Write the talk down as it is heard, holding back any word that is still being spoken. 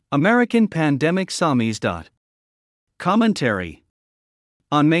American Pandemic Samizdat. Commentary.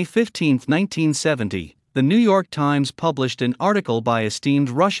 On May 15, 1970, the New York Times published an article by esteemed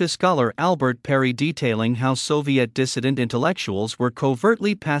Russia scholar Albert Perry detailing how Soviet dissident intellectuals were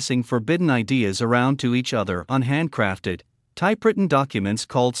covertly passing forbidden ideas around to each other on handcrafted, typewritten documents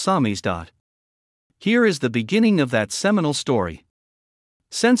called Samizdat. Here is the beginning of that seminal story.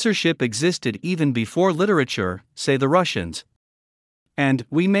 Censorship existed even before literature, say the Russians. And,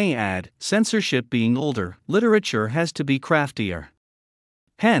 we may add, censorship being older, literature has to be craftier.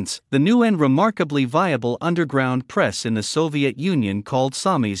 Hence, the new and remarkably viable underground press in the Soviet Union called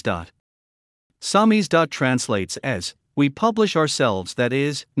Samizdat. Samizdat translates as, we publish ourselves, that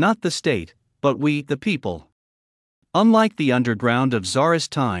is, not the state, but we, the people. Unlike the underground of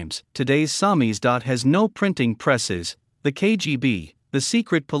Tsarist times, today's Samizdat has no printing presses. The KGB, the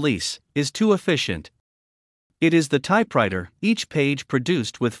secret police, is too efficient. It is the typewriter, each page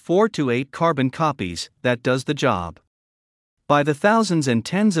produced with 4 to 8 carbon copies, that does the job. By the thousands and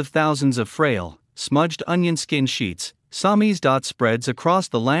tens of thousands of frail, smudged onion skin sheets, Samizdat spreads across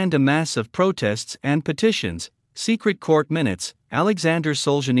the land a mass of protests and petitions, secret court minutes, Alexander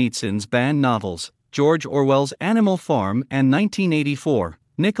Solzhenitsyn's banned novels, George Orwell's Animal Farm and 1984,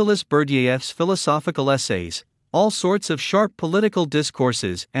 Nicholas Berdyaev's philosophical essays, all sorts of sharp political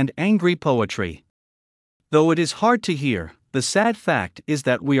discourses and angry poetry. Though it is hard to hear, the sad fact is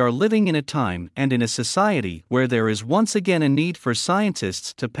that we are living in a time and in a society where there is once again a need for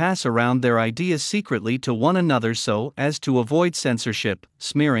scientists to pass around their ideas secretly to one another so as to avoid censorship,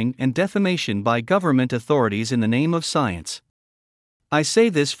 smearing, and defamation by government authorities in the name of science. I say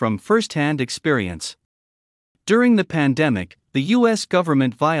this from first-hand experience. During the pandemic, the U.S.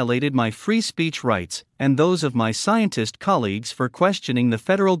 government violated my free speech rights and those of my scientist colleagues for questioning the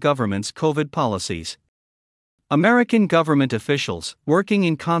federal government's COVID policies. American government officials, working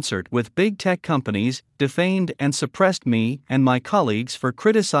in concert with big tech companies, defamed and suppressed me and my colleagues for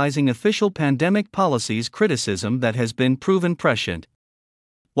criticizing official pandemic policies, criticism that has been proven prescient.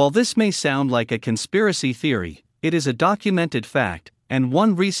 While this may sound like a conspiracy theory, it is a documented fact, and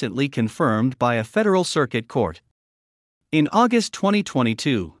one recently confirmed by a federal circuit court. In August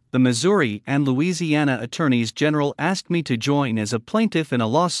 2022, the Missouri and Louisiana attorneys general asked me to join as a plaintiff in a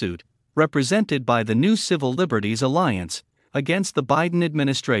lawsuit, represented by the New Civil Liberties Alliance, against the Biden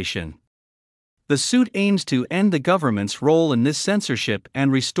administration. The suit aims to end the government's role in this censorship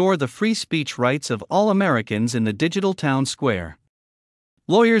and restore the free speech rights of all Americans in the digital town square.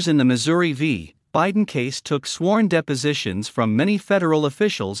 Lawyers in the Missouri v. Biden case took sworn depositions from many federal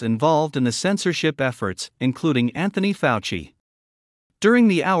officials involved in the censorship efforts, including Anthony Fauci. During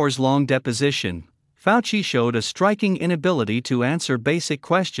the hours-long deposition, Fauci showed a striking inability to answer basic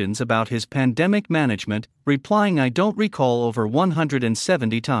questions about his pandemic management, replying "I don't recall" over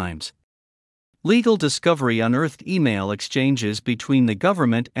 170 times. Legal discovery unearthed email exchanges between the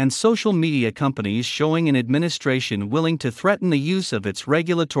government and social media companies showing an administration willing to threaten the use of its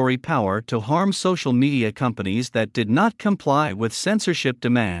regulatory power to harm social media companies that did not comply with censorship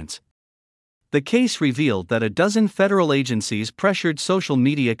demands. The case revealed that a dozen federal agencies pressured social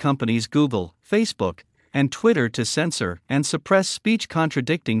media companies Google, Facebook, and Twitter to censor and suppress speech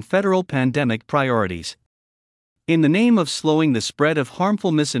contradicting federal pandemic priorities. In the name of slowing the spread of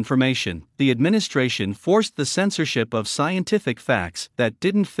harmful misinformation, the administration forced the censorship of scientific facts that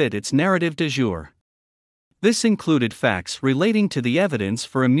didn't fit its narrative du jour. This included facts relating to the evidence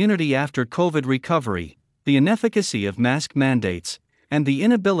for immunity after COVID recovery, the inefficacy of mask mandates, and the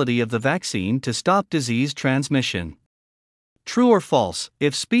inability of the vaccine to stop disease transmission. True or false,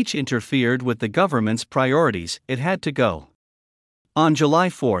 if speech interfered with the government's priorities, it had to go. On July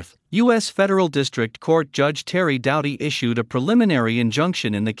 4, U.S. Federal District Court Judge Terry Doughty issued a preliminary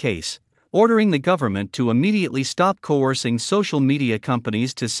injunction in the case, ordering the government to immediately stop coercing social media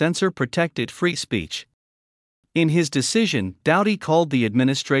companies to censor protected free speech. In his decision, Doughty called the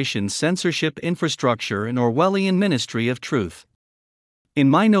administration's censorship infrastructure an Orwellian ministry of truth. In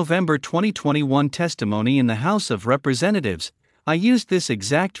my November 2021 testimony in the House of Representatives, I used this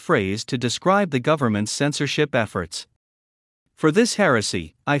exact phrase to describe the government's censorship efforts. For this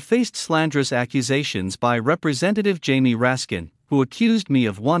heresy, I faced slanderous accusations by Representative Jamie Raskin, who accused me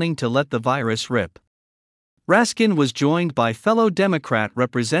of wanting to let the virus rip. Raskin was joined by fellow Democrat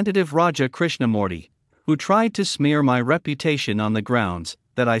Representative Raja Krishnamurti, who tried to smear my reputation on the grounds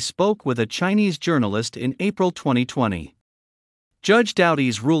that I spoke with a Chinese journalist in April 2020. Judge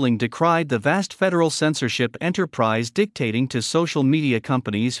Doughty's ruling decried the vast federal censorship enterprise dictating to social media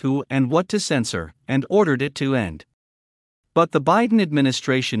companies who and what to censor, and ordered it to end. But the Biden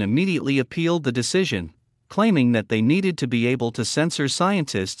administration immediately appealed the decision, claiming that they needed to be able to censor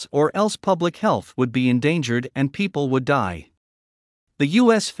scientists or else public health would be endangered and people would die. The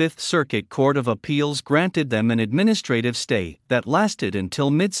U.S. Fifth Circuit Court of Appeals granted them an administrative stay that lasted until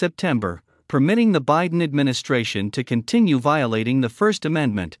mid-September, permitting the Biden administration to continue violating the First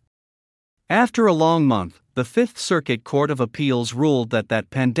Amendment. After a long month, the Fifth Circuit Court of Appeals ruled that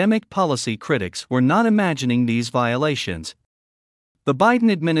pandemic policy critics were not imagining these violations. The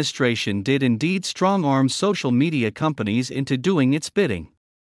Biden administration did indeed strong-arm social media companies into doing its bidding.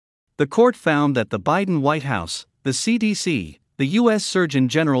 The court found that the Biden White House, the CDC, the U.S. Surgeon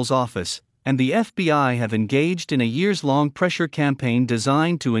General's office, and the FBI have engaged in a years-long pressure campaign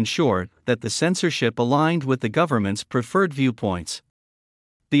designed to ensure that the censorship aligned with the government's preferred viewpoints.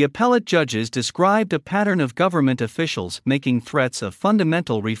 The appellate judges described a pattern of government officials making threats of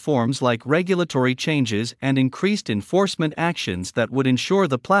fundamental reforms like regulatory changes and increased enforcement actions that would ensure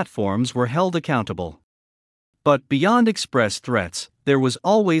the platforms were held accountable. But beyond express threats, there was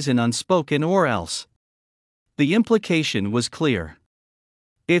always an unspoken or else. The implication was clear.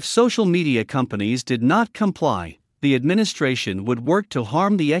 If social media companies did not comply, the administration would work to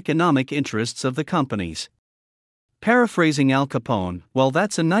harm the economic interests of the companies. Paraphrasing Al Capone, well,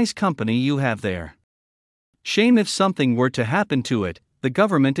 that's a nice company you have there. Shame if something were to happen to it, the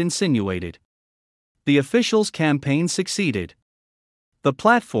government insinuated. The officials' campaign succeeded. The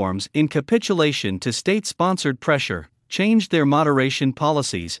platforms, in capitulation to state-sponsored pressure, changed their moderation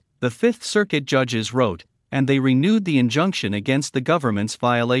policies, the Fifth Circuit judges wrote, and they renewed the injunction against the government's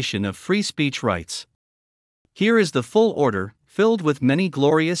violation of free speech rights. Here is the full order, filled with many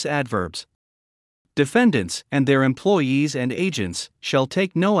glorious adverbs. Defendants and their employees and agents shall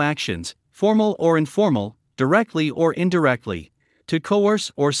take no actions, formal or informal, directly or indirectly, to coerce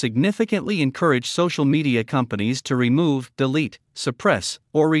or significantly encourage social media companies to remove, delete, suppress,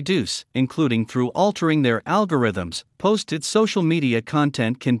 or reduce, including through altering their algorithms, posted social media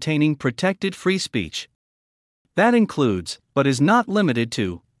content containing protected free speech. That includes, but is not limited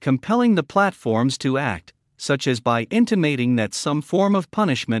to, compelling the platforms to act, such as by intimating that some form of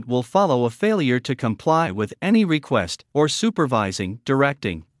punishment will follow a failure to comply with any request, or supervising,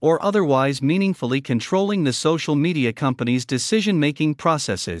 directing, or otherwise meaningfully controlling the social media company's decision-making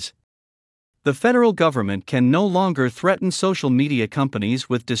processes. The federal government can no longer threaten social media companies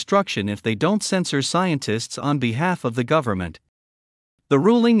with destruction if they don't censor scientists on behalf of the government. The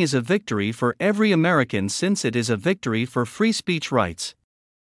ruling is a victory for every American since it is a victory for free speech rights.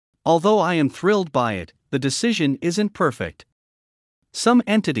 Although I am thrilled by it, the decision isn't perfect. Some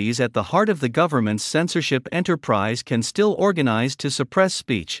entities at the heart of the government's censorship enterprise can still organize to suppress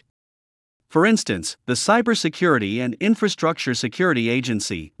speech. For instance, the Cybersecurity and Infrastructure Security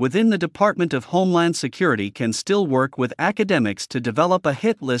Agency within the Department of Homeland Security can still work with academics to develop a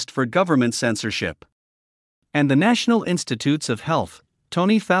hit list for government censorship. And the National Institutes of Health,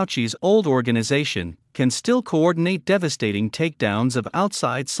 Tony Fauci's old organization, can still coordinate devastating takedowns of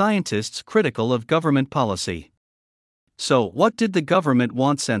outside scientists critical of government policy. So, what did the government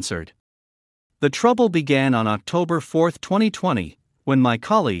want censored? The trouble began on October 4, 2020, when my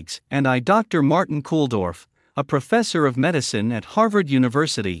colleagues and I, Dr. Martin Kulldorff, a professor of medicine at Harvard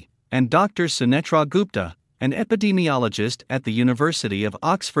University, and Dr. Sunetra Gupta, an epidemiologist at the University of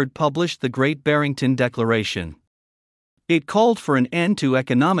Oxford, published the Great Barrington Declaration. It called for an end to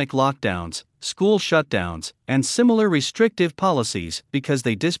economic lockdowns, school shutdowns, and similar restrictive policies because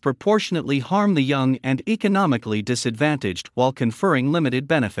they disproportionately harm the young and economically disadvantaged while conferring limited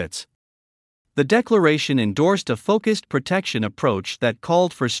benefits. The declaration endorsed a focused protection approach that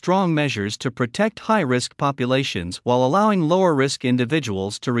called for strong measures to protect high-risk populations while allowing lower-risk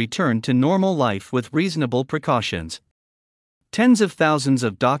individuals to return to normal life with reasonable precautions. Tens of thousands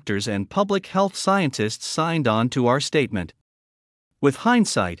of doctors and public health scientists signed on to our statement. With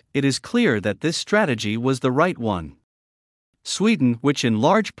hindsight, it is clear that this strategy was the right one. Sweden, which in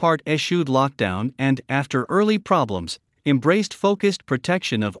large part eschewed lockdown and, after early problems, embraced focused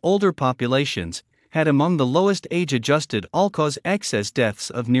protection of older populations, had among the lowest age-adjusted all-cause excess deaths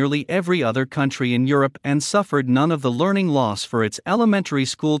of nearly every other country in Europe and suffered none of the learning loss for its elementary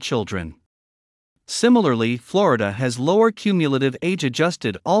school children. Similarly, Florida has lower cumulative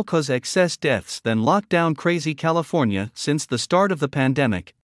age-adjusted all-cause excess deaths than lockdown-crazy California since the start of the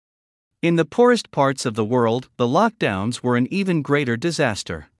pandemic. In the poorest parts of the world, the lockdowns were an even greater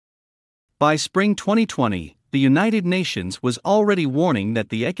disaster. By spring 2020, the United Nations was already warning that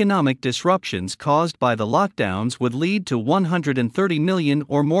the economic disruptions caused by the lockdowns would lead to 130 million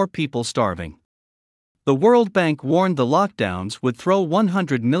or more people starving. The World Bank warned the lockdowns would throw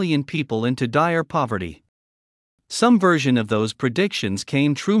 100 million people into dire poverty. Some version of those predictions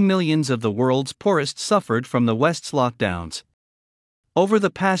came true. Millions of the world's poorest suffered from the West's lockdowns. Over the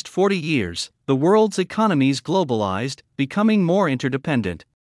past 40 years, the world's economies globalized, becoming more interdependent.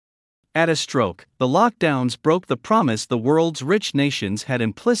 At a stroke, the lockdowns broke the promise the world's rich nations had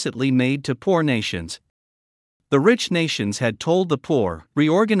implicitly made to poor nations. The rich nations had told the poor,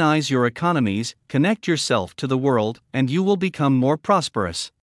 reorganize your economies, connect yourself to the world, and you will become more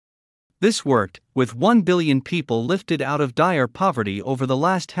prosperous. This worked, with 1 billion people lifted out of dire poverty over the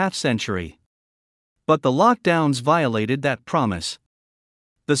last half-century. But the lockdowns violated that promise.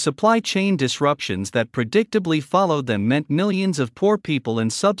 The supply chain disruptions that predictably followed them meant millions of poor people in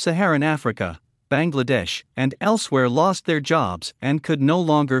sub-Saharan Africa, Bangladesh, and elsewhere lost their jobs and could no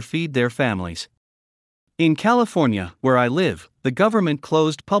longer feed their families. In California, where I live, the government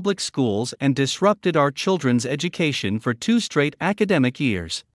closed public schools and disrupted our children's education for 2 straight academic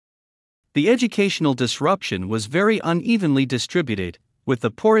years. The educational disruption was very unevenly distributed, with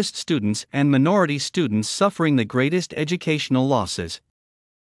the poorest students and minority students suffering the greatest educational losses.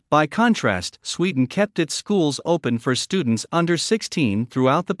 By contrast, Sweden kept its schools open for students under 16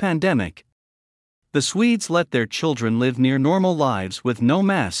 throughout the pandemic. The Swedes let their children live near normal lives with no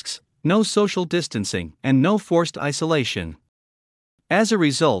masks, no social distancing, and no forced isolation. As a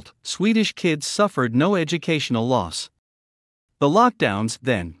result, Swedish kids suffered no educational loss. The lockdowns,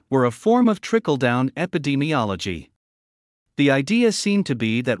 then, were a form of trickle-down epidemiology. The idea seemed to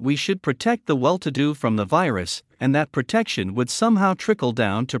be that we should protect the well-to-do from the virus, and that protection would somehow trickle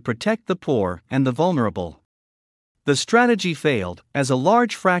down to protect the poor and the vulnerable. The strategy failed, as a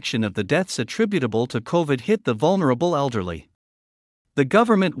large fraction of the deaths attributable to COVID hit the vulnerable elderly. The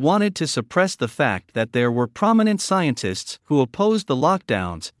government wanted to suppress the fact that there were prominent scientists who opposed the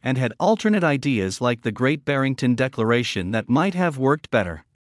lockdowns and had alternate ideas like the Great Barrington Declaration that might have worked better.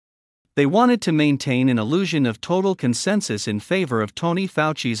 They wanted to maintain an illusion of total consensus in favor of Tony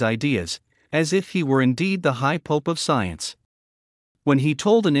Fauci's ideas, as if he were indeed the high pope of science. When he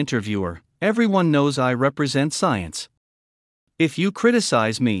told an interviewer, "Everyone knows I represent science. If you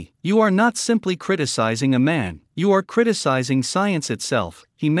criticize me, you are not simply criticizing a man, you are criticizing science itself,"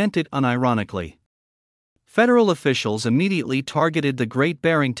 he meant it unironically. Federal officials immediately targeted the Great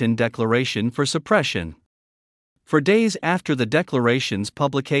Barrington Declaration for suppression. For days after the declaration's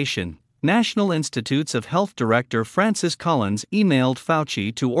publication, National Institutes of Health Director Francis Collins emailed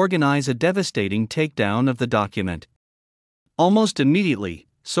Fauci to organize a devastating takedown of the document. Almost immediately,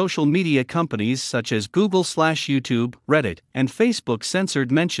 social media companies such as Google/YouTube, Reddit, and Facebook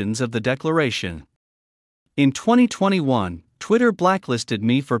censored mentions of the declaration. In 2021, Twitter blacklisted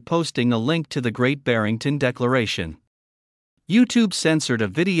me for posting a link to the Great Barrington Declaration. YouTube censored a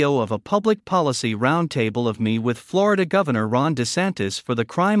video of a public policy roundtable of me with Florida Governor Ron DeSantis for the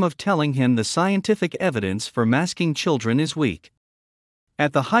crime of telling him the scientific evidence for masking children is weak.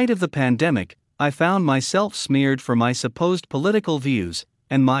 At the height of the pandemic, I found myself smeared for my supposed political views,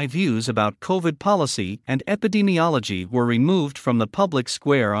 and my views about COVID policy and epidemiology were removed from the public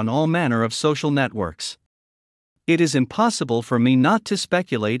square on all manner of social networks. It is impossible for me not to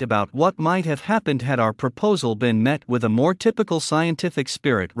speculate about what might have happened had our proposal been met with a more typical scientific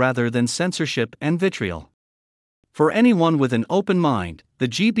spirit rather than censorship and vitriol. For anyone with an open mind, the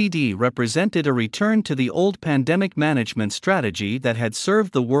GBD represented a return to the old pandemic management strategy that had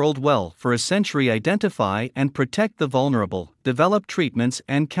served the world well for a century: identify and protect the vulnerable, develop treatments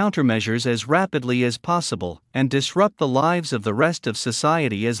and countermeasures as rapidly as possible, and disrupt the lives of the rest of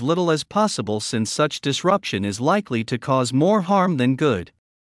society as little as possible, since such disruption is likely to cause more harm than good.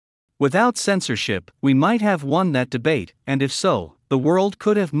 Without censorship, we might have won that debate, and if so, the world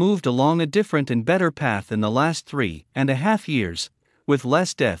could have moved along a different and better path in the last 3.5 years, with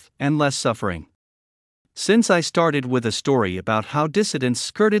less death and less suffering. Since I started with a story about how dissidents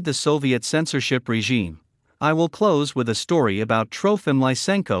skirted the Soviet censorship regime, I will close with a story about Trofim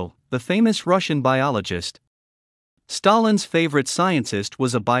Lysenko, the famous Russian biologist. Stalin's favorite scientist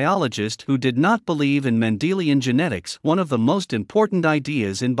was a biologist who did not believe in Mendelian genetics, one of the most important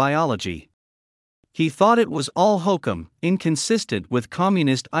ideas in biology. He thought it was all hokum, inconsistent with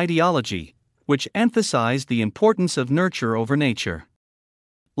communist ideology, which emphasized the importance of nurture over nature.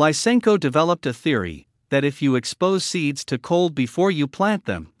 Lysenko developed a theory that if you expose seeds to cold before you plant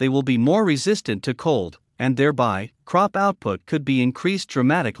them, they will be more resistant to cold, and thereby, crop output could be increased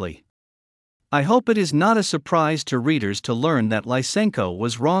dramatically. I hope it is not a surprise to readers to learn that Lysenko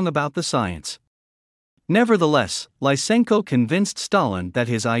was wrong about the science. Nevertheless, Lysenko convinced Stalin that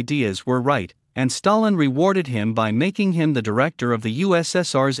his ideas were right, and Stalin rewarded him by making him the director of the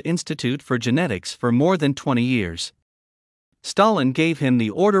USSR's Institute for Genetics for more than 20 years. Stalin gave him the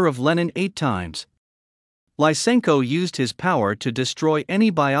Order of Lenin 8 times. Lysenko used his power to destroy any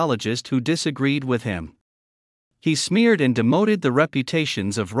biologist who disagreed with him. He smeared and demoted the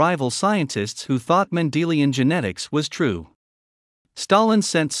reputations of rival scientists who thought Mendelian genetics was true. Stalin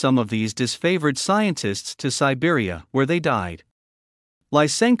sent some of these disfavored scientists to Siberia, where they died.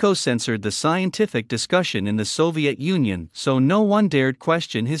 Lysenko censored the scientific discussion in the Soviet Union so no one dared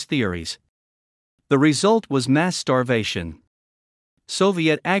question his theories. The result was mass starvation.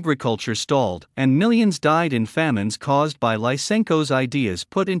 Soviet agriculture stalled, and millions died in famines caused by Lysenko's ideas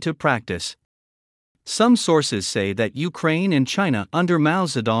put into practice. Some sources say that Ukraine and China under Mao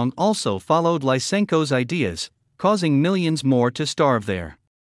Zedong also followed Lysenko's ideas, causing millions more to starve there.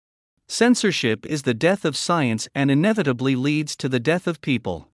 Censorship is the death of science and inevitably leads to the death of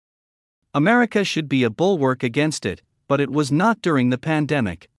people. America should be a bulwark against it, but it was not during the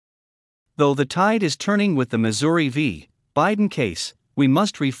pandemic. Though the tide is turning with the Missouri v. Biden case, we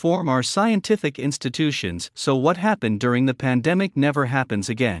must reform our scientific institutions so what happened during the pandemic never happens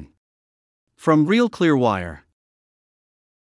again. From Real Clear Wire.